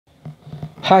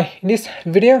Hi, in this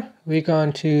video, we're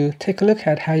going to take a look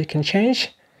at how you can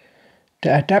change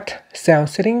the adapt sound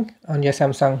setting on your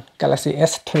Samsung Galaxy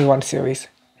S21 series.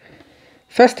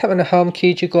 First, tap on the home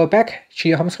key to go back to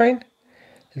your home screen.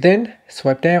 Then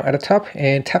swipe down at the top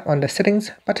and tap on the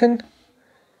settings button.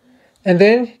 And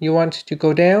then you want to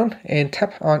go down and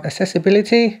tap on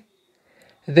accessibility.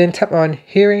 Then tap on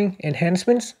hearing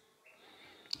enhancements.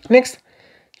 Next,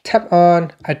 tap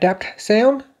on adapt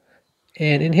sound.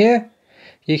 And in here,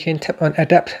 you can tap on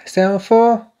adapt sound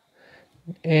 4,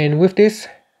 and with this,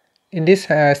 in this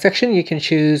section, you can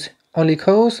choose only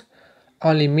calls,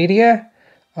 only media,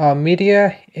 or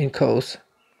media and calls.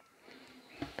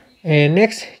 And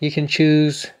next, you can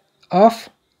choose off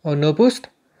or no boost,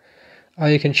 or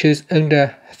you can choose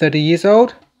under 30 years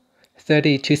old,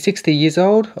 30 to 60 years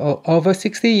old, or over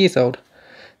 60 years old.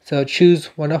 So choose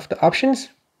one of the options.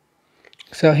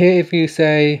 So here, if you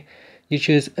say you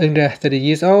choose under 30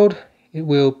 years old, it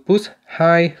will boost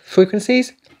high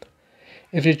frequencies.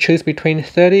 If you choose between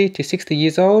 30 to 60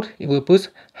 years old, it will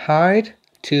boost high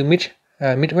to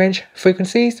mid-range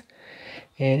frequencies.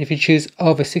 And if you choose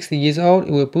over 60 years old,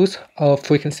 it will boost all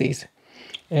frequencies.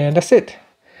 And that's it.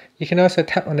 You can also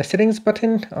tap on the settings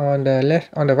button on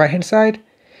the right hand side.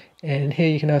 And here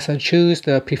you can also choose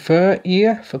the preferred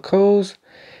ear for calls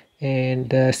and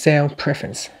the sound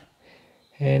preference.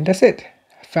 And that's it.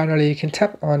 Finally, you can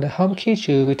tap on the home key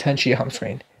to return to your home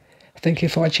screen. Thank you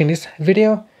for watching this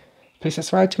video. Please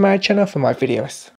subscribe to my channel for more videos.